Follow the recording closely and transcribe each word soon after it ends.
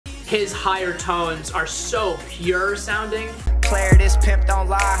His higher tones are so pure sounding. Player, this pimp don't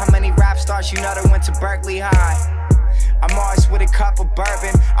lie. How many rap stars you know that went to Berkeley High? I'm always with a cup of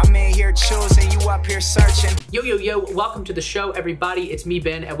bourbon. I'm in here choosing, you up here searching. Yo, yo, yo, welcome to the show, everybody. It's me,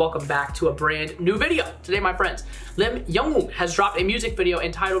 Ben, and welcome back to a brand new video. Today, my friends, Lim Young Woong has dropped a music video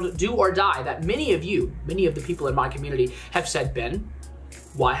entitled Do or Die that many of the people in my community have said, Ben,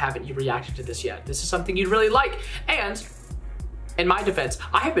 why haven't you reacted to this yet? This is something you'd really like. And in my defense,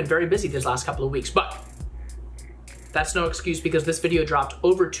 I have been very busy this last couple of weeks, but that's no excuse because this video dropped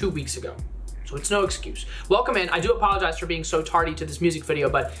over 2 weeks ago. So it's no excuse. Welcome in. I do apologize for being so tardy to this music video,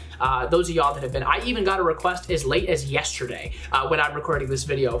 but those of y'all that have been, I even got a request as late as yesterday when I'm recording this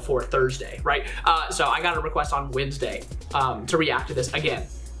video for Thursday, right? So I got a request on Wednesday to react to this again,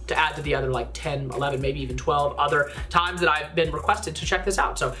 to add to the other like 10, 11, maybe even 12 other times that I've been requested to check this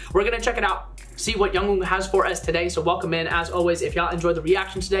out. So we're gonna check it out, see what Young Woong has for us today. So welcome in. As always, if y'all enjoyed the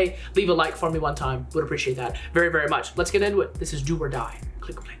reaction today, leave a like for me one time. Would appreciate that very, very much. Let's get into it. This is Do or Die.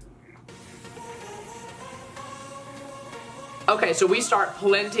 Click play. Okay, so we start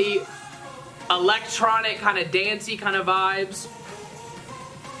plenty electronic, kind of dancey kind of vibes.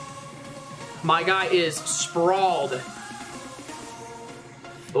 My guy is sprawled.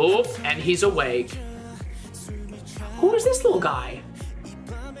 Oh, and he's awake. Who is this little guy?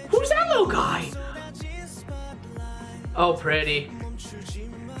 Who's that little guy? Oh, pretty.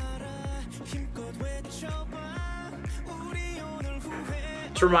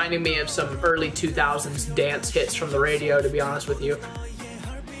 It's reminding me of some early 2000s dance hits from the radio, to be honest with you.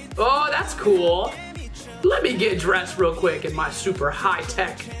 Oh, that's cool. Let me get dressed real quick in my super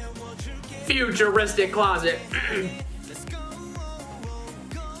high-tech, futuristic closet.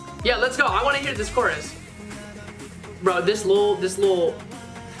 Yeah, let's go. I want to hear this chorus. Bro, this little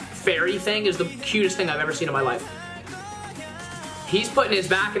fairy thing is the cutest thing I've ever seen in my life. He's putting his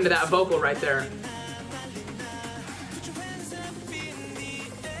back into that vocal right there.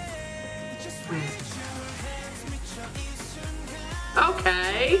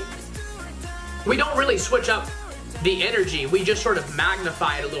 Okay. We don't really switch up the energy. We just sort of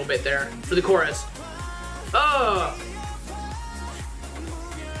magnify it a little bit there for the chorus. Oh.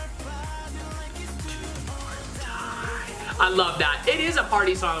 I love that. It is a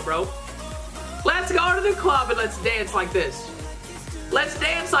party song, bro. Let's go to the club and let's dance like this. Let's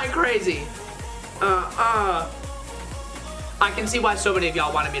dance like crazy. I can see why so many of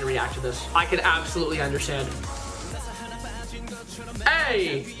y'all wanted me to react to this. I can absolutely understand.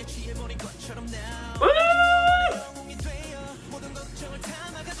 Hey! Woo!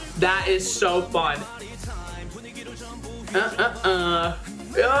 That is so fun.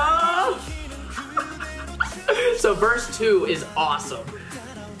 Oh! So verse 2 is awesome.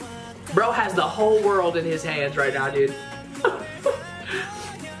 Bro has the whole world in his hands right now, dude.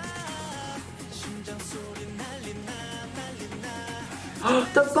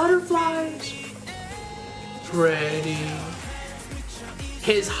 The butterflies. Pretty.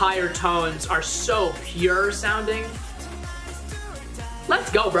 His higher tones are so pure sounding.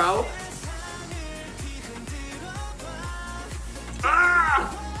 Let's go, bro.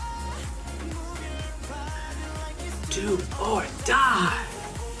 Ah! Do or die.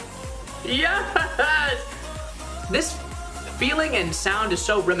 Yes! This feeling and sound is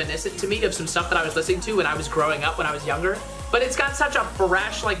so reminiscent to me of some stuff that I was listening to when I was growing up, when I was younger. But it's got such a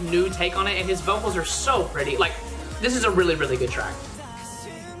fresh, like, new take on it, and his vocals are so pretty. Like, this is a really, really good track.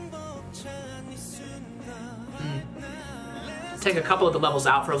 Take a couple of the levels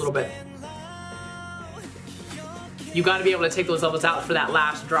out for a little bit. You gotta be able to take those levels out for that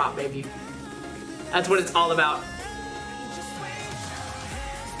last drop, baby. That's what it's all about.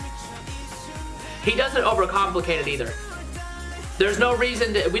 He doesn't overcomplicate it either. There's no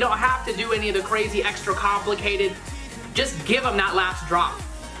reason to, we don't have to do any of the crazy extra complicated. Just give him that last drop.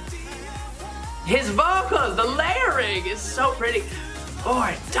 His vocals, the layering is so pretty.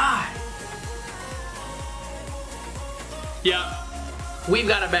 Or die. Yep. We've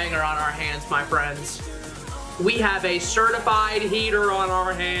got a banger on our hands, my friends. We have a certified heater on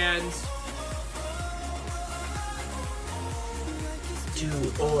our hands. Do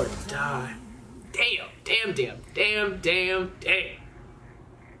or die. Damn, damn, damn, damn, damn, damn.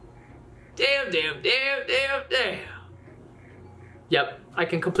 Damn, damn, damn, damn, damn. Yep, I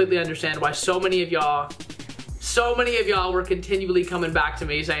can completely understand why so many of y'all were continually coming back to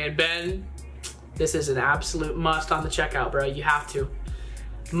me saying, Ben, this is an absolute must on the checkout, bro. You have to.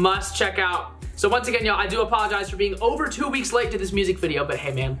 Must check out. So once again, y'all, I do apologize for being over 2 weeks late to this music video, but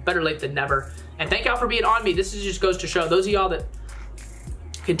hey, man, better late than never. And thank y'all for being on me. This just goes to show those of y'all that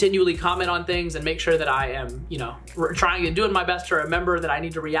continually comment on things and make sure that I am, you know, trying and doing my best to remember that I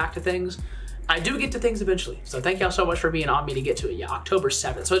need to react to things. I do get to things eventually. So thank y'all so much for being on me to get to it. Yeah, October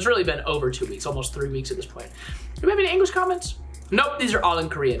 7th. So it's really been over 2 weeks, almost 3 weeks at this point. Do we have any English comments? Nope, these are all in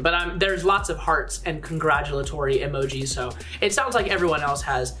Korean, but there's lots of hearts and congratulatory emojis, so it sounds like everyone else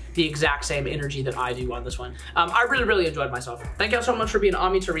has the exact same energy that I do on this one. I really, really enjoyed myself. Thank y'all so much for being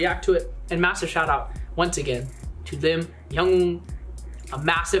on me to react to it, and massive shout out, once again, to Lim Young Woong, a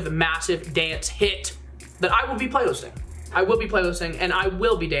massive, massive dance hit that I will be playlisting. I will be playlisting, and I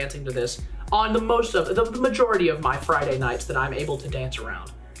will be dancing to this on the majority of my Friday nights that I'm able to dance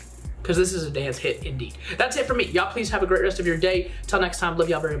around. Because this is a dance hit indeed. That's it for me. Y'all please have a great rest of your day. Till next time, love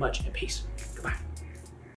y'all very much and peace.